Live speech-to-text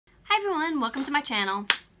everyone, welcome to my channel.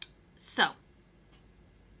 So,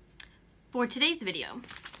 for today's video,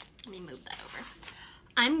 let me move that over.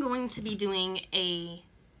 I'm going to be doing a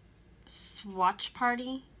swatch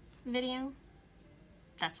party video.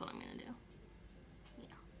 That's what I'm going to do. Yeah.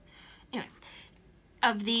 Anyway,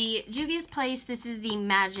 of the Juvia's Place, this is the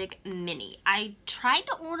Magic Mini. I tried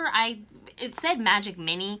to order, it said Magic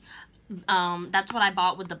Mini. That's what I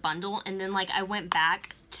bought with the bundle, and then I went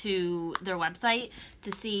back to their website to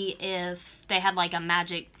see if they had a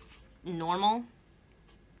Magic Normal,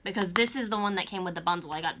 because this is the one that came with the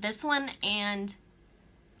bundle. I got this one and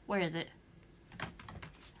where is it?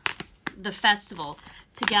 The Festival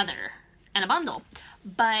together in a bundle,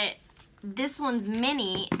 but this one's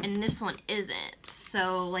mini and this one isn't.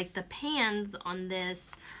 So the pans on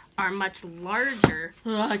this are much larger.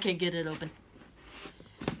 Oh, I can't get it open.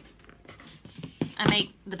 I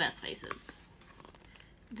make the best faces.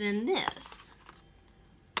 Then this.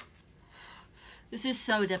 This is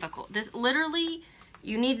so difficult. This literally,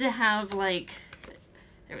 you need to have there we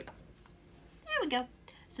go. There we go.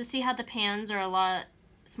 So see how the pans are a lot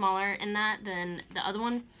smaller in that than the other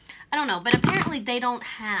one? I don't know, but apparently they don't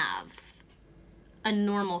have a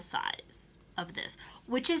normal size of this,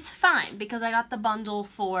 which is fine because I got the bundle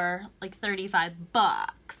for $35.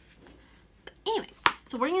 But anyway,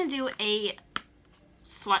 so we're gonna do a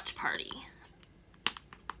swatch party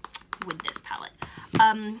with this palette.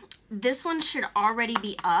 This one should already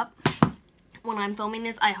be up when I'm filming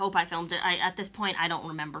this. I hope I filmed it. At this point, I don't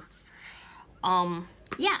remember.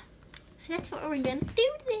 Yeah. So that's what we're gonna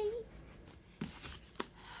do today.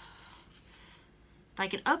 If I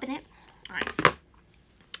can open it. Alright.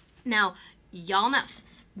 Now, y'all know,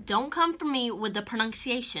 don't come for me with the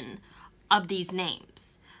pronunciation of these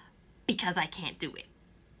names, because I can't do it.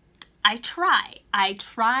 I try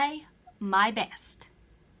my best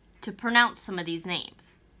to pronounce some of these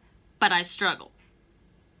names, but I struggle.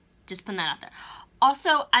 Just putting that out there.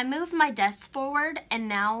 Also, I moved my desk forward, and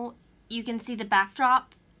now you can see the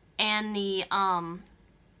backdrop and the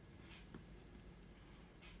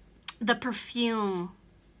perfume,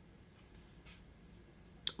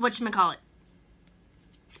 whatchamacallit,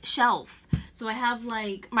 shelf. So I have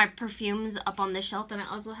my perfumes up on this shelf, and I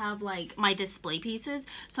also have my display pieces.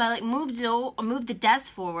 So I moved the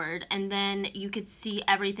desk forward, and then you could see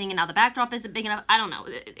everything, and now the backdrop isn't big enough. I don't know.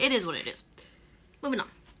 It is what it is. Moving on.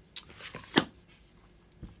 So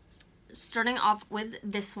starting off with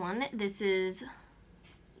this one. This is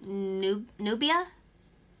Juvia,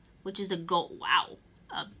 which is a gold. Wow,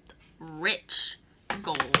 a rich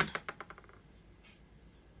gold.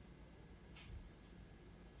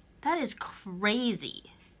 That is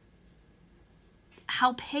crazy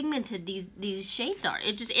how pigmented these shades are.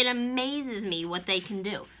 It amazes me what they can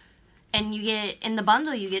do. And you get, in the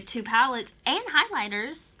bundle, you get 2 palettes and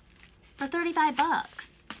highlighters for $35.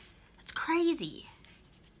 That's crazy.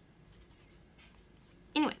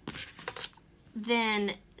 Anyway,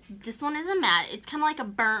 then this one is a matte. It's kind of like a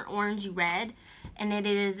burnt orangey red, and it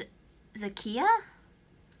is Zakia?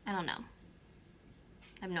 I don't know.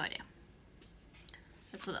 I have no idea.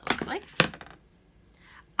 That's what that looks like.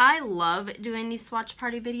 I love doing these swatch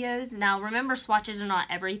party videos. Now, remember, swatches are not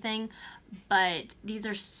everything, but these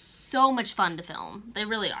are so much fun to film. They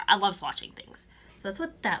really are. I love swatching things. So that's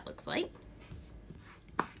what that looks like.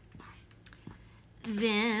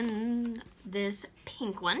 Then this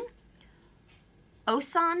pink one.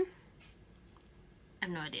 Osan. I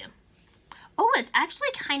have no idea. Oh, it's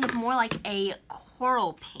actually kind of more like a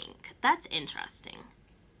coral pink. That's interesting.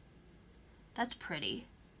 That's pretty.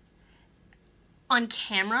 On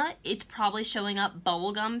camera, it's probably showing up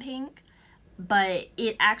bubblegum pink, but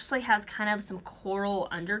it actually has kind of some coral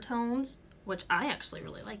undertones, which I actually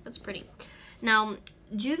really like. That's pretty. Now,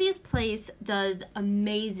 Juvia's Place does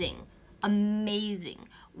amazing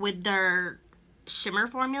with their shimmer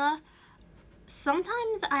formula.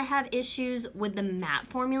 Sometimes I have issues with the matte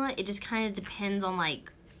formula. It just kind of depends on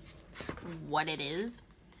what it is.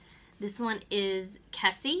 This one is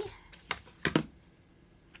Kessie,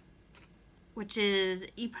 which is,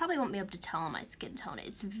 you probably won't be able to tell on my skin tone.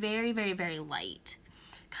 It's very, very, very light.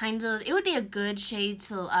 Kind of, it would be a good shade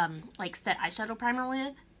to set eyeshadow primer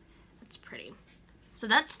with. It's pretty. So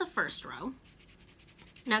that's the first row.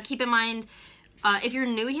 Now keep in mind, if you're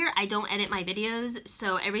new here, I don't edit my videos,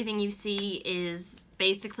 so everything you see is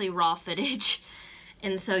basically raw footage.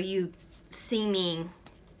 And so you see me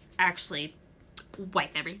actually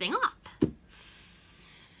wipe everything off.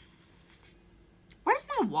 Where's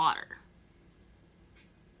my water?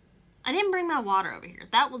 I didn't bring my water over here.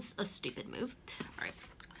 That was a stupid move. All right.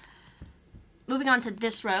 Moving on to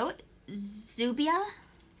this row, Juvia.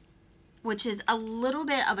 which is a little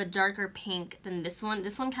bit of a darker pink than this one.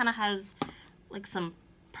 This one kind of has like some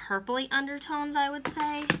purpley undertones, I would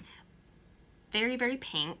say. Very, very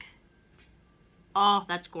pink. Oh,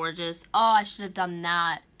 that's gorgeous. Oh, I should have done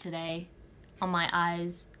that today on my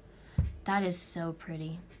eyes. That is so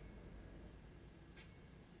pretty.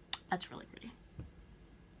 That's really pretty.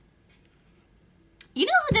 You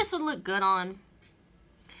know who this would look good on?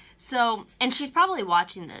 So, and she's probably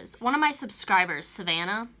watching this. One of my subscribers,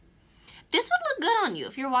 Savannah. This would look good on you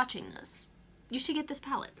if you're watching this. You should get this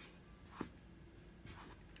palette.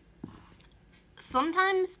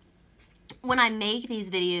 Sometimes when I make these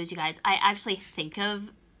videos, you guys, I actually think of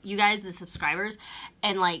you guys, the subscribers,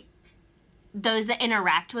 and like those that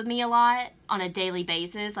interact with me a lot on a daily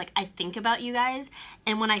basis. Like, I think about you guys,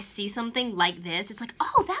 and when I see something like this, it's like,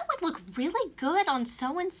 oh, that would look really good on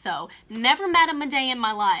so-and-so. Never met him a day in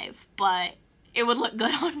my life, but it would look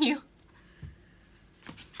good on you.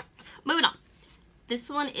 Moving on. This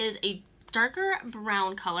one is a darker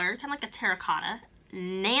brown color, kind of like a terracotta.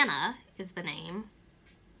 Nana is the name.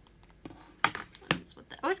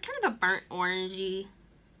 Oh, it's kind of a burnt orangey.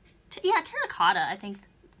 Yeah, terracotta, I think,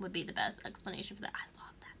 would be the best explanation for that. I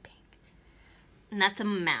love that pink. And that's a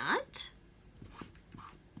matte.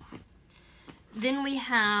 Then we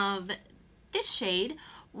have this shade,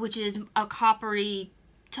 which is a coppery,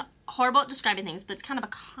 horrible at describing things, but it's kind of a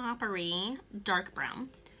coppery dark brown.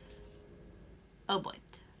 Oh boy.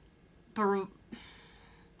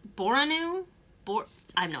 Boranu?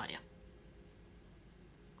 I have no idea.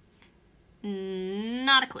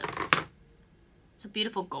 Not a clue. It's a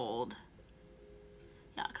beautiful gold.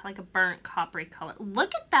 Yeah, kind of like a burnt coppery color.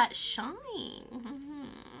 Look at that shine.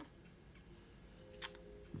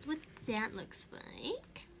 That's what that looks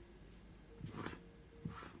like.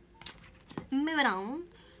 Moving on.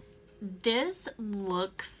 This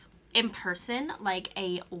looks in person like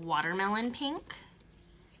a watermelon pink.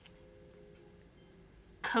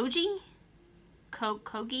 Koji?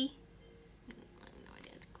 Kogi? No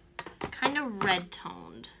idea. Kind of red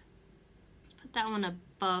toned. Let's put that one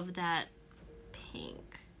above that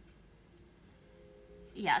pink.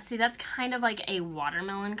 Yeah, see, that's kind of like a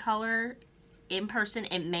watermelon color in person.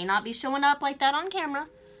 It may not be showing up like that on camera,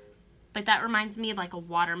 but that reminds me of like a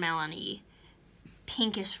watermelon-y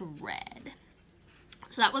pinkish red.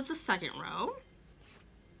 So that was the second row.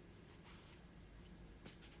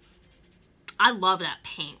 I love that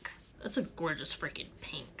pink. That's a gorgeous freaking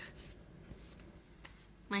pink.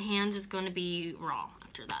 My hand is going to be raw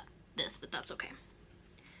after this, but that's okay.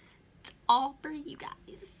 It's all for you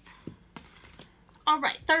guys. All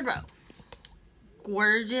right, third row.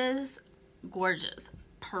 Gorgeous, gorgeous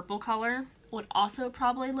purple color. Would also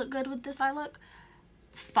probably look good with this eye look.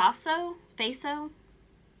 Faso.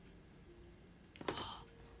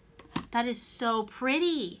 That is so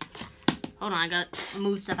pretty. Hold on, I got to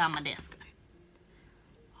move stuff out of my desk.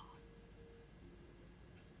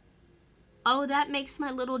 Oh, that makes my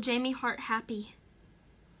little Jamie heart happy.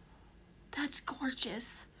 That's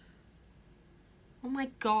gorgeous. Oh my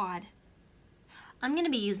god. I'm going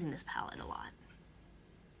to be using this palette a lot.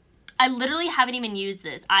 I literally haven't even used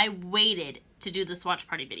this. I waited to do the swatch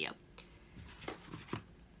party video.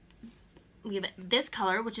 We have this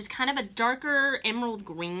color, which is kind of a darker emerald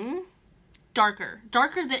green. Darker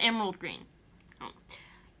than emerald green.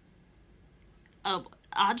 Oh,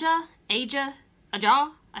 Aja? I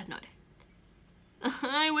have no idea.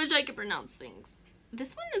 I wish I could pronounce things.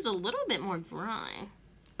 This one is a little bit more dry.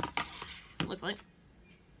 Looks like.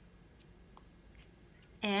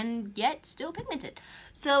 And yet still pigmented.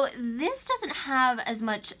 So this doesn't have as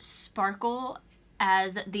much sparkle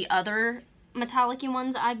as the other metallic-y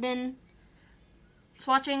ones I've been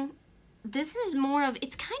swatching. This is more of,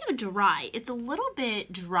 it's kind of dry. It's a little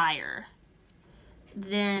bit drier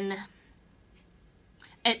than,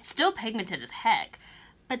 it's still pigmented as heck,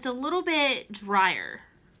 but it's a little bit drier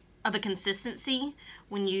of a consistency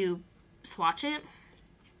when you swatch it.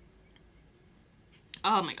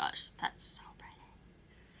 Oh my gosh, that's so pretty.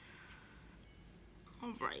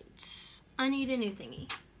 All right, I need a new thingy.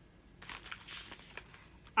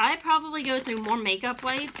 I probably go through more makeup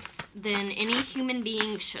wipes than any human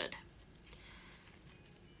being should.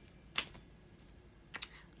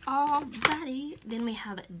 Alrighty, then we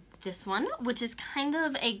have this one, which is kind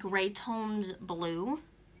of a gray toned blue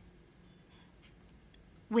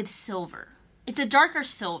with silver. It's a darker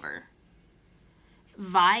silver.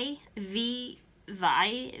 V-A-I,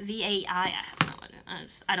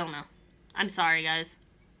 I don't know. I'm sorry, guys.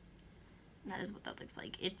 That is what that looks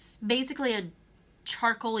like. It's basically a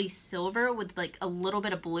charcoaly silver with like a little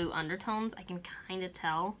bit of blue undertones. I can kind of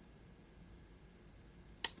tell.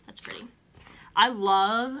 That's pretty. I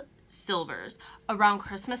love silvers. Around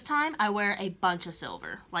Christmas time, I wear a bunch of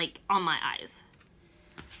silver, like on my eyes.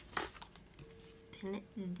 Then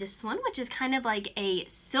this one, which is kind of like a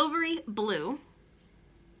silvery blue.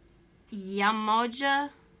 Yamoja.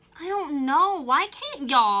 I don't know. Why can't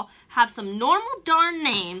y'all have some normal darn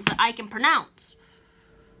names that I can pronounce?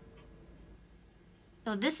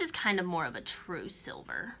 Oh, this is kind of more of a true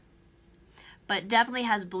silver. But definitely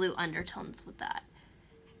has blue undertones with that.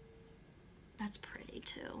 That's pretty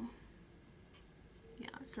too. Yeah,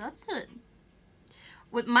 so that's a...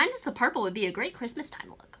 With minus the purple would be a great Christmas time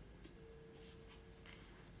look.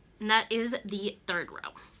 And that is the third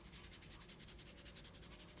row.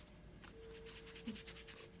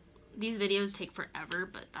 These videos take forever,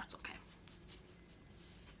 but that's okay.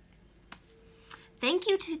 Thank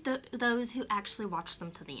you to those who actually watched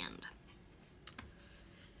them to the end.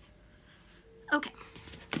 Okay,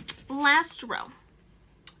 last row,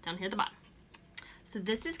 down here at the bottom. So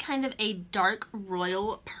this is kind of a dark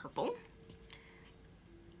royal purple.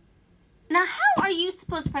 Now, how are you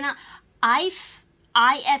supposed to pronounce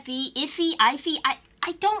I-F-E, iffy, ify?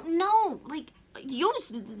 I don't know. Like,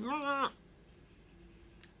 use...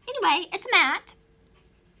 Anyway, it's matte.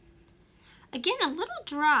 Again, a little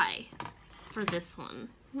dry for this one.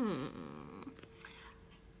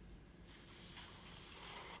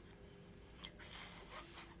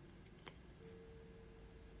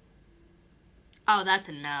 Oh, that's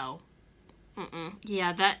a no.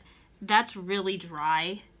 Yeah, that's really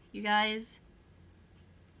dry, you guys.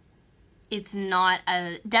 It's not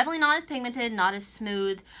definitely not as pigmented, not as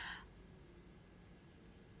smooth.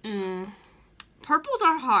 Purples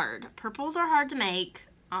are hard. Purples are hard to make.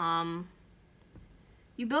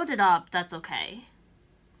 You build it up, that's okay.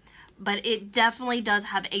 But it definitely does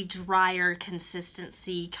have a drier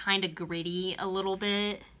consistency, kind of gritty a little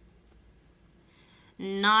bit.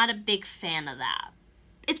 Not a big fan of that.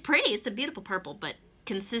 It's pretty, it's a beautiful purple, but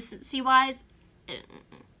consistency-wise,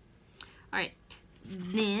 Alright,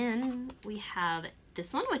 then we have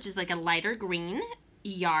this one, which is like a lighter green,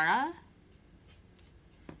 Yara.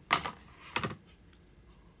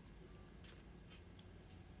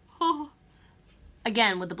 Oh.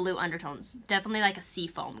 Again, with the blue undertones. Definitely like a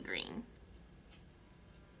seafoam green.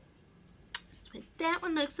 That's what that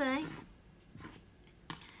one looks like.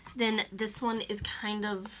 Then this one is kind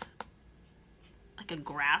of like a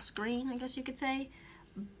grass green, I guess you could say.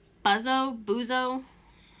 Buzo.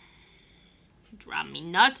 Drive me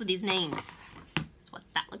nuts with these names. That's what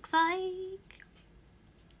that looks like.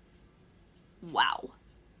 Wow.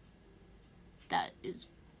 That is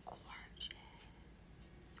gorgeous.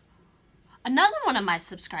 Another one of my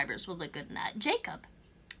subscribers would look good in that. Jacob.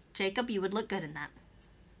 Jacob, you would look good in that.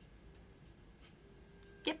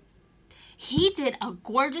 Yep. He did a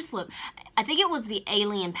gorgeous look. I think it was the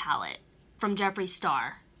Alien palette from Jeffree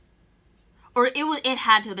Star. Or it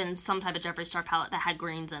had to have been some type of Jeffree Star palette that had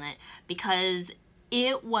greens in it, because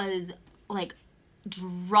it was like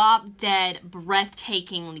drop dead,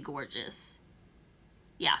 breathtakingly gorgeous.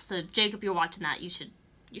 Yeah, so Jacob, you're watching that, you should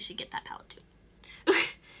get that palette too.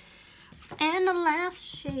 And the last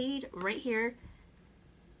shade right here,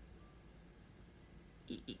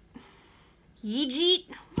 Yejeed.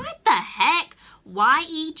 What the heck?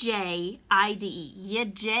 Y-E-J-I-D-E.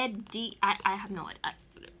 Yejed. I have no idea.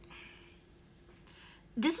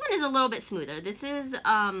 This one is a little bit smoother. This is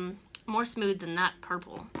more smooth than that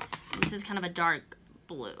purple. This is kind of a dark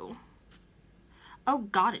blue. Oh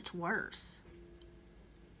God, it's worse.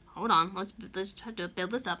 Hold on, let's try to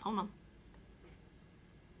build this up. Hold on.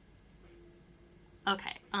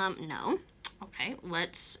 Okay, no. Okay,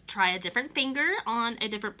 let's try a different finger on a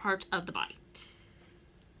different part of the body.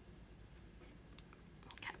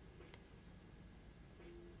 Okay.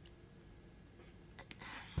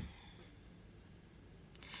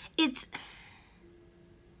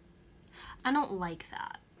 I don't like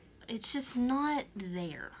that. It's just not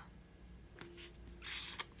there.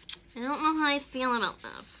 I don't know how I feel about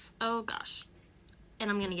this. Oh gosh.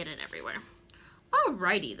 And I'm gonna get it everywhere.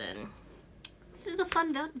 Alrighty then. This is a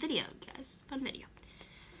fun video, guys. Fun video.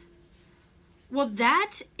 Well,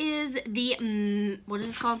 that is the, what is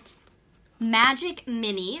this called? Magic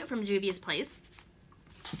Mini from Juvia's Place.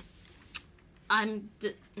 Okay.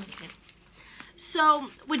 So,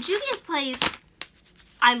 with Juvia's Place,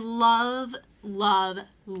 I love, love,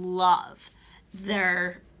 love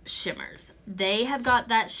their shimmers. They have got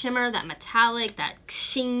that shimmer, that metallic, that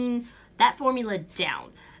sheen, that formula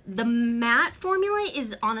down. The matte formula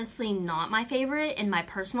is honestly not my favorite in my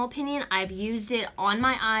personal opinion. I've used it on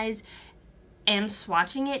my eyes and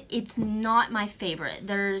swatching it. It's not my favorite.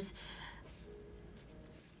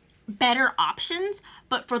 better options,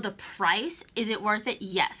 but for the price, is it worth it?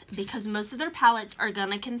 Yes, because most of their palettes are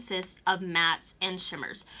gonna consist of mattes and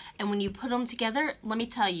shimmers. And when you put them together, let me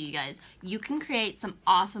tell you guys, you can create some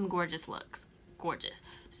awesome, gorgeous looks. Gorgeous.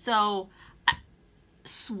 So,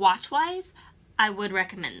 swatch-wise, I would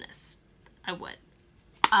recommend this. I would.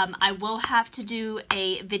 I will have to do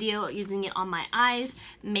a video using it on my eyes,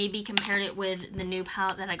 maybe compared it with the new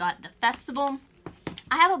palette that I got at the festival.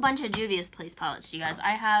 I have a bunch of Juvia's Place palettes, you guys.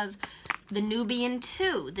 I have the Nubian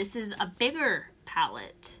 2. This is a bigger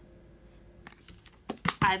palette.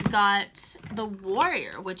 I've got the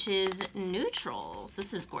Warrior, which is neutrals.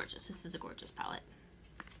 This is gorgeous. This is a gorgeous palette.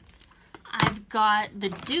 I've got the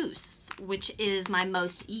Deuce, which is my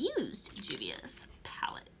most used Juvia's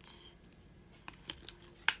palette.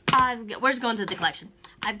 We're just going through the collection.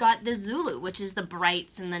 I've got the Zulu, which is the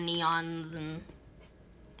brights and the neons and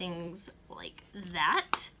things like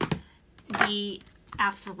that. The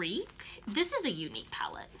Afrique. This is a unique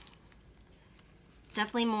palette.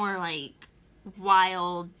 Definitely more like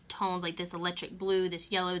wild tones like this electric blue,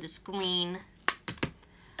 this yellow, this green.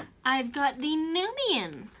 I've got the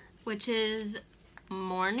Nubian, which is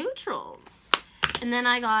more neutrals. And then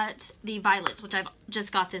I got the violets, which I've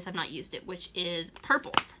just got this, I've not used it, which is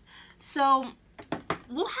purples. So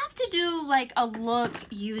we'll have to do like a look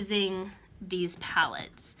using these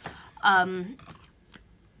palettes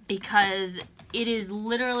because it is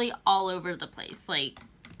literally all over the place. Like,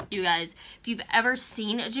 you guys, if you've ever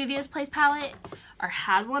seen a Juvia's Place palette or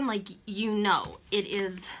had one, like, you know, it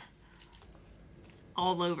is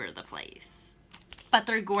all over the place. But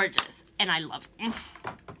they're gorgeous, and I love them.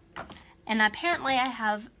 And apparently I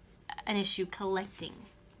have an issue collecting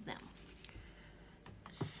them.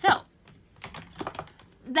 So,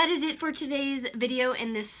 that is it for today's video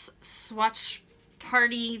in this swatch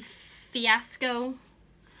party fiasco.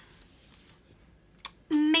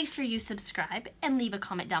 Make sure you subscribe and leave a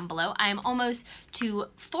comment down below. I am almost to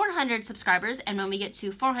 400 subscribers, and when we get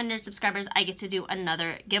to 400 subscribers, I get to do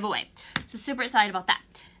another giveaway. So super excited about that.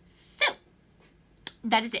 So,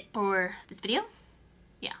 that is it for this video.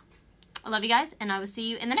 Yeah. I love you guys, and I will see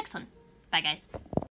you in the next one. Bye, guys.